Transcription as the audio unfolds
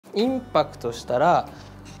インパクトしたら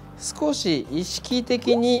少し意識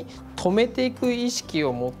的に止めていく意識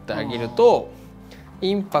を持ってあげると、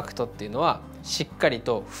インパクトっていうのはしっかり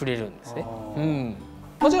と触れるんですね。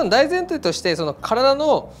もちろん大前提としてその体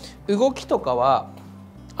の動きとかは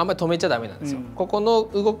あんまり止めちゃダメなんですよ。ここの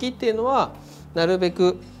動きっていうのはなるべ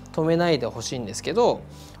く止めないでほしいんですけど、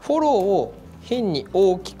フォローを変に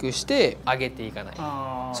大きくして上げていかな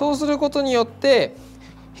い。そうすることによって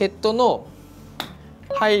ヘッドの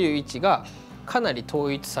入る位置がかなり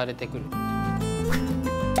統一されてくる。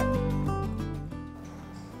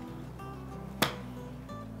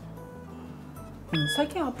最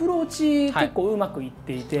近アプローチ結構うまくいっ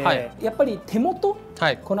ていて、やっぱり手元、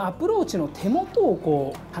このアプローチの手元を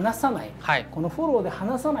こう離さない、このフォローで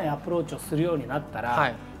離さないアプローチをするようになった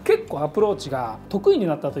ら、結構アプローチが得意に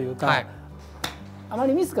なったというか、あま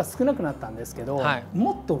りミスが少なくなったんですけど、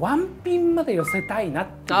もっとワンピンまで寄せたいなっ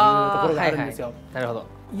ていうところがあるんですよ。なるほど。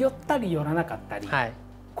寄ったり寄らなかったり、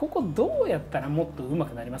ここどうやったらもっと上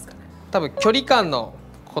手くなりますかね。多分距離感の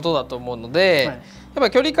ことだと思うので、やっぱ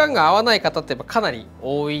距離感が合わない方ってやっぱかなり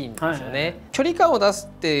多いんですよね。距離感を出すっ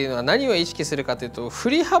ていうのは何を意識するかというと、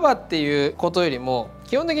振り幅っていうことよりも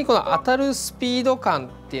基本的にこの当たるスピード感っ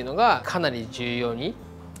ていうのがかなり重要に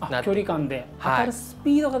なって、距離感で当たるス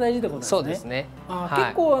ピードが大事ってことですね。そうですね。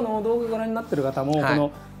結構動画ご覧になってる方もこ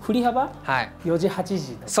の振り幅4時8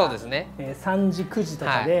時とか、そうですね、3時9時と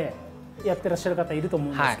かでやってらっしゃる方いると思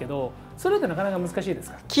うんですけど、それってなかなか難しいで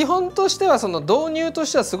すか？基本としてはその導入と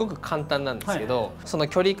してはすごく簡単なんですけど、その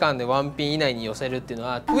距離感でワンピン以内に寄せるっていうの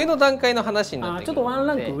は上の段階の話になってくるので、ちょっとワン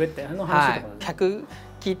ランク上って話とかですね。100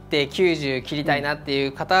切って90切りたいなってい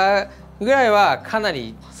う方ぐらいはかな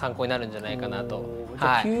り参考になるんじゃないかなと。じ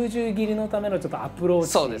ゃあ90切りのためのちょっとアプロー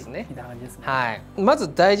チみたいな感じですね。ま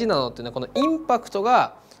ず大事なのっていうのはこのインパクト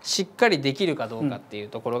がしっかりできるかどうかっていう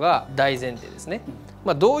ところが大前提ですね。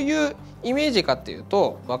どういうイメージかっていう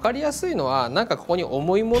と、分かりやすいのはなんかここに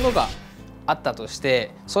重いものがあったとして、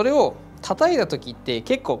それを叩いた時って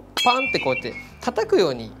結構パンってこうやって叩くよ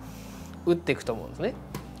うに打っていくと思うんですね。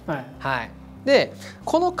で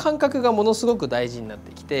この感覚がものすごく大事になっ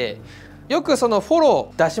てきて、よくそのフォ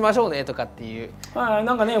ロー出しましょうねとかっていう、な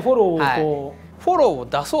んかねフォローをこう、フォローを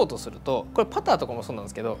出そうとすると、これパターとかもそうなんで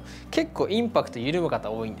すけど、結構インパクト緩む方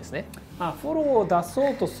多いんですね。フォローを出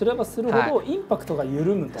そうとすればするほどインパクトが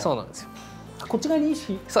緩むと。そうなんですよ。こっち側に意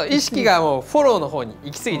識、そう、意識がもうフォローの方に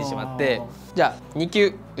行き過ぎてしまって、じゃあ2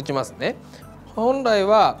球打ちますね。本来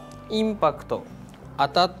はインパクト当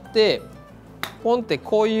たってポンって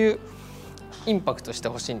こういうインパクトして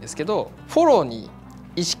ほしいんですけど、フォローに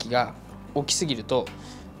意識が大きすぎると、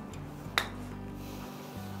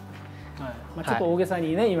ちょっと大げさ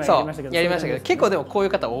にね今やりましたけど、結構でもこういう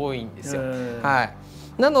方多いんですよ。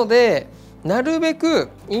なのでなるべく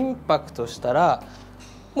インパクトしたら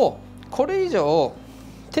もうこれ以上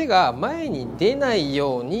手が前に出ない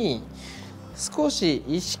ように少し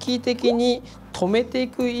意識的に止めてい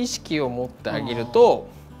く意識を持ってあげると、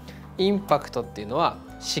インパクトっていうのは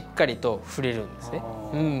しっかりと触れるんですね。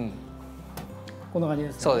こんな感じ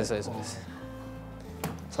ですね。そうですそうですそうです。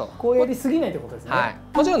こうやりすぎないってことですね。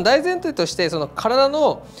もちろん大前提としてその体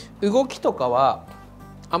の動きとかは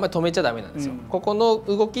あんまり止めちゃダメなんですよ。ここの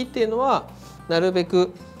動きっていうのはなるべ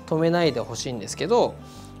く止めないでほしいんですけど、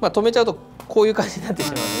止めちゃうとこういう感じになって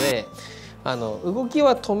しまうので、動き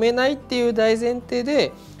は止めないっていう大前提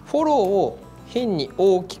でフォローを変に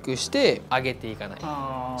大きくして上げていかない。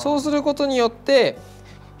そうすることによって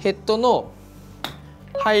ヘッドの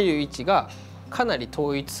入る位置がかなり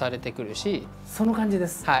統一されてくるし、その感じで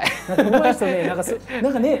す。なんか上手い人ね、な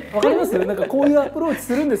んかね、わかります？なんかこういうアプローチ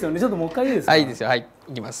するんですよね。ちょっともう一回いいですか？いいですよ。い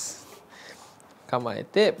きます。構え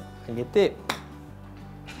て上げて、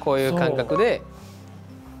こういう感覚で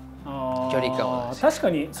距離感を。確か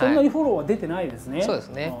にそんなにフォローは出てないですね。そうです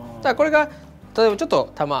ね。じゃあこれが例えばちょっ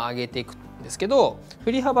と球上げていくんですけど、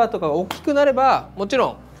振り幅とかが大きくなればもち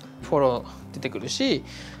ろんフォロー出てくるし、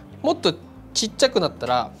もっとちっちゃくなった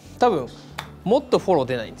ら多分もっとフォロー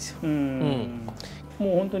出ないんですよ。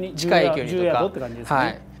もう本当に近い距離と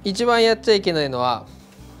か。一番やっちゃいけないのは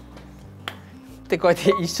でこうやっ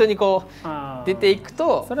て一緒にこう出ていく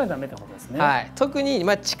と、それはダメってことですね。特に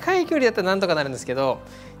近い距離だったらなんとかなるんですけど、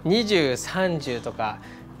20、30とか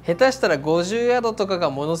下手したら50ヤードとかが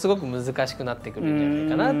ものすごく難しくなってくるん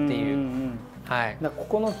じゃないかなっていう。こ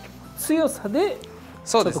この強さで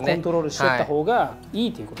ちょっとコントロールしていった方がい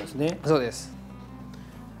いということですね。そうです。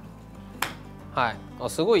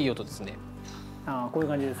すごいいい音ですね。こういう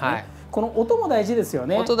感じですね。この音も大事ですよ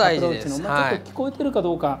ね。音大事です。ちょっと聞こえてるか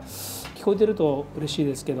どうか、聞こえてると嬉しい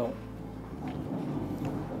ですけど。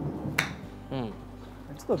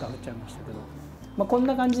ちょっとダメっちゃいましたけど。こん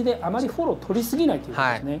な感じであまりフォロー取りすぎないということ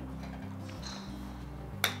ですね。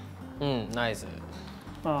ナイス。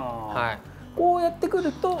こうやってく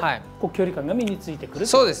ると、こう距離感が身についてくる。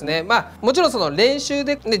そうですね。もちろんその練習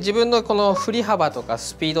で、自分のこの振り幅とか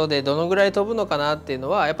スピードでどのぐらい飛ぶのかなっていうの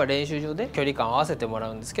はやっぱ練習場で距離感を合わせてもら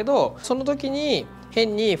うんですけど、その時に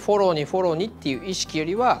変にフォローにっていう意識よ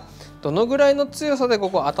りはどのぐらいの強さでこ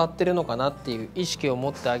こ当たってるのかなっていう意識を持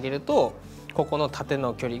ってあげると、ここの縦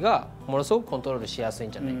の距離がものすごくコントロールしやすい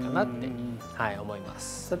んじゃないかなって、思いま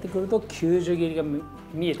す。そうやってくると90切りが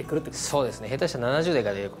見えてくるってことです。そうですね。下手したら70台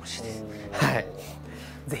が出るかもしれない。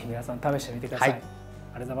ぜひ皆さん試してみてください。ありが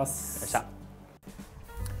とうございます。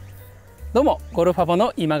どうもゴルファボ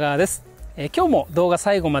の今川です。今日も動画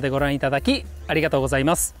最後までご覧いただきありがとうござい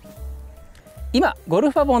ます。今ゴ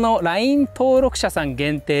ルファボの LINE 登録者さん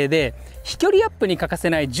限定で飛距離アップに欠かせ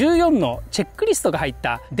ない14のチェックリストが入っ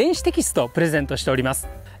た電子テキストをプレゼントしております。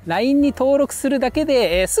 LINE に登録するだけ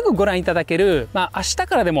で、すぐご覧いただける、明日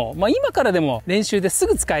からでも、今からでも練習です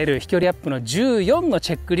ぐ使える飛距離アップの14の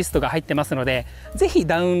チェックリストが入ってますので、ぜひ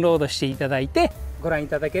ダウンロードしていただいてご覧い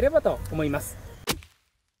ただければと思います。